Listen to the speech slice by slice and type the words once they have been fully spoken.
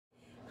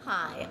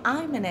Hi,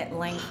 I'm Nanette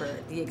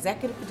Lankford, the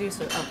executive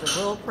producer of The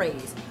Real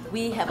Praise.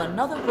 We have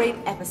another great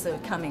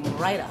episode coming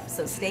right up,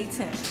 so stay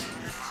tuned.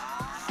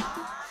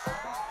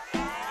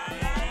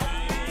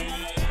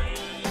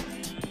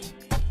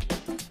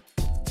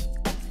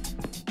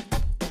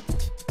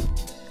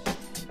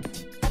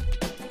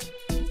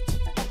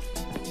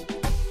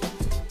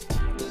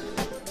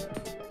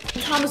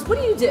 Thomas, what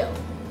do you do?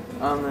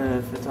 I'm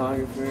a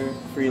photographer,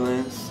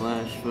 freelance /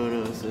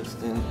 photo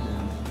assistant,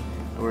 and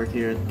I work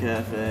here at the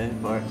cafe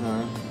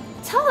part-time.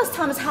 Tell us,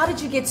 Thomas, how did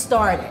you get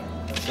started?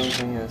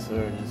 Something I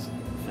sort of just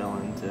fell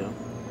into.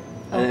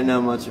 I didn't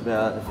know much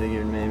about it. I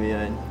figured maybe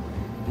I'd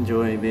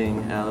enjoy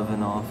being out of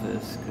an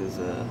office because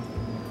I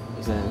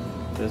was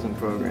in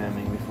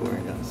programming before I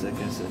got sick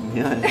of sitting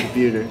behind a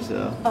computer.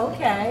 So.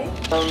 Okay.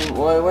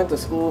 Well, I went to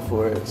school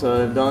for it,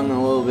 so I've done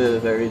a little bit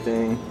of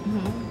everything.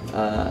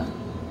 I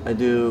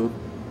enjoy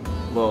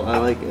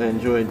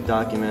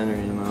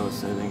documentary the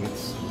most. I think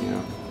it's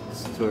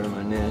sort of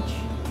my niche,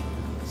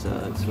 so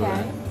that's what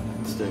I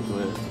stick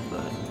with.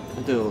 But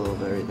I do a little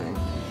of everything.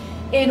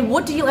 And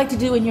what do you like to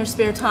do in your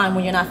spare time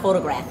when you're not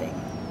photographing?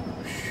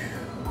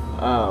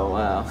 Oh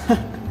wow,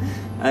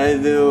 I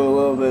do a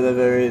little bit of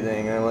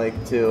everything. I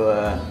like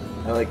to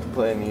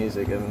play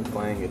music. I've been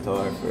playing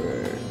guitar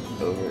for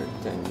over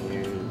 10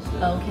 years.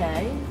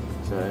 Okay.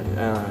 So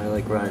I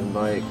like riding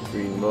bike,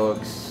 reading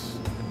books,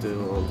 do a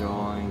little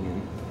drawing,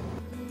 and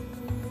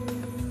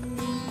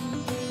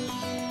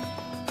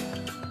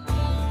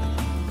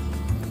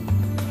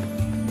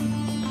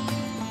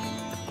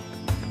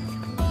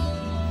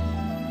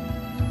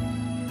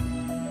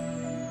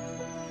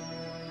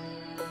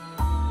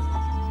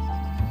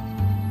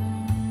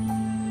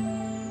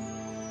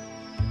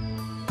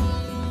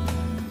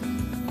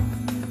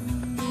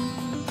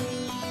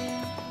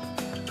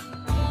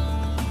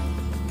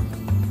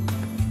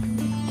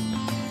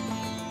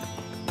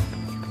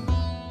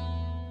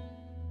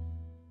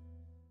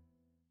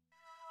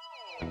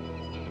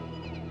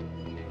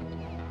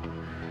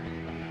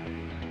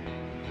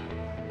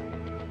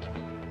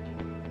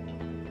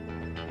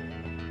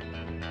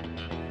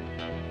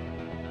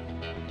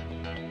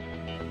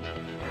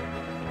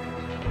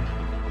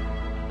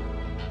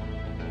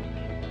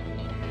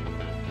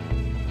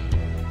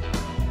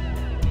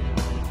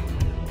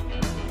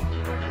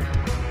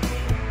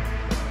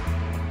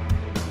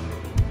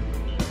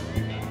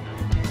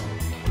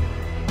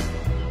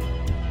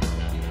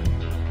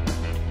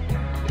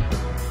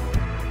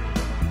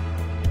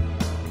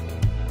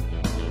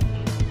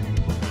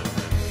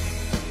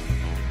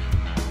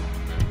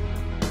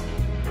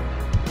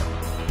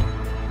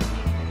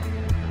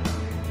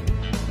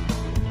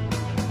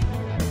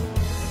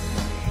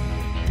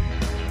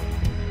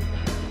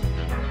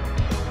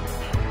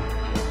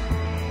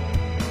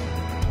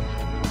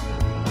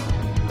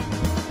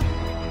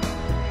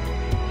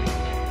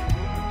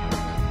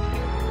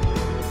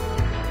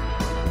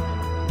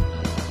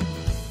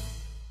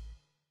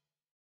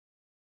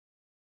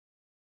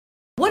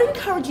what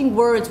encouraging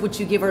words would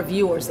you give our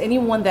viewers,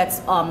 anyone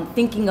that's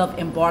thinking of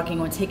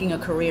embarking on taking a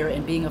career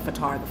in being a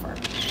photographer?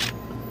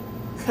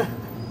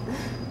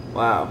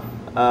 Wow.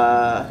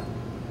 I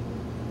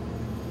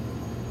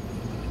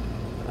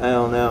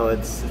don't know.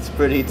 It's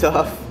pretty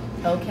tough.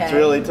 Okay. It's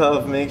really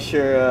tough. Make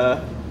sure I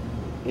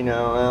don't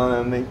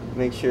know.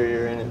 Make sure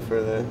you're in it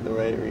for the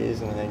right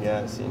reason. I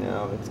guess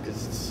it's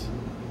because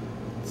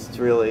it's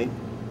really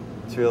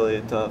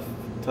a tough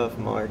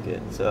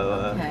market.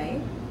 So.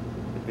 Okay.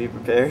 Be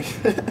prepared.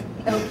 Okay.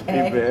 Be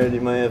prepared.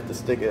 You might have to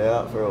stick it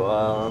out for a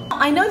while.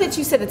 I know that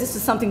you said that this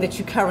is something that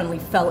you currently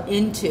fell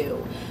into.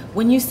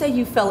 When you say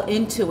you fell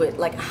into it,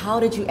 like how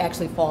did you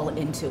actually fall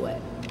into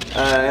it?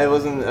 I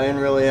didn't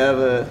really have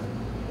a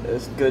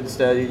good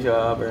steady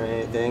job or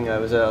anything. I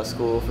was out of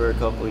school for a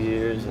couple of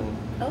years, and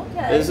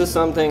this is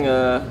something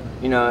I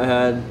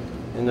had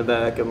in the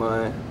back of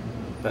my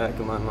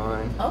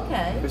mind.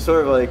 Okay. It's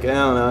sort of like I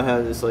don't know. I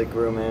had this like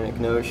romantic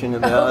notion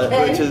about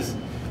it, which is.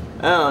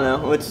 I don't know,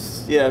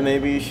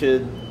 maybe you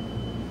should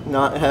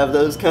not have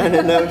those kind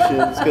of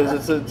notions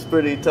because it's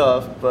pretty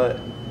tough, but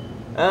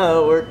I don't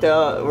know,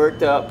 it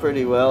worked out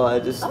pretty well.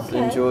 I just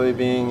enjoy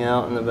being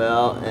out and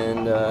about,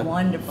 and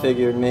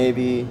figured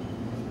maybe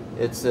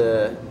it's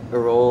a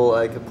role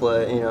I could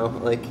play,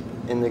 like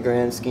in the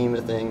grand scheme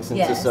of things in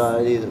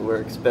society that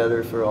works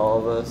better for all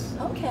of us.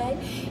 Okay.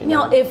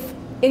 Now, if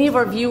any of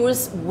our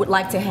viewers would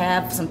like to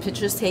have some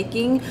pictures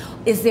taking,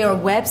 is there a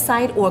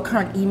website or a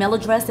current email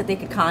address that they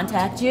could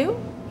contact you?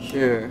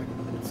 Sure.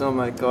 It's on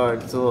my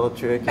card. It's a little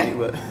tricky,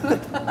 but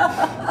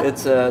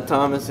it's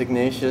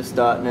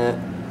thomasignacius.net,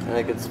 and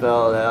I could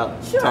spell it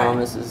out. Sure.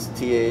 Thomas is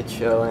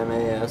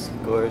Thomas,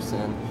 of course,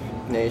 and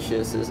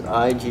Ignatius is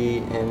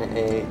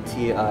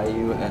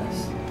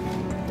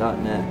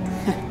IGNATIUS.net.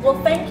 Well,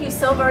 thank you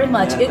so very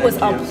much. Yeah, it was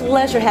thank a you.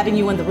 pleasure having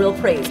you in The Real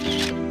Praise.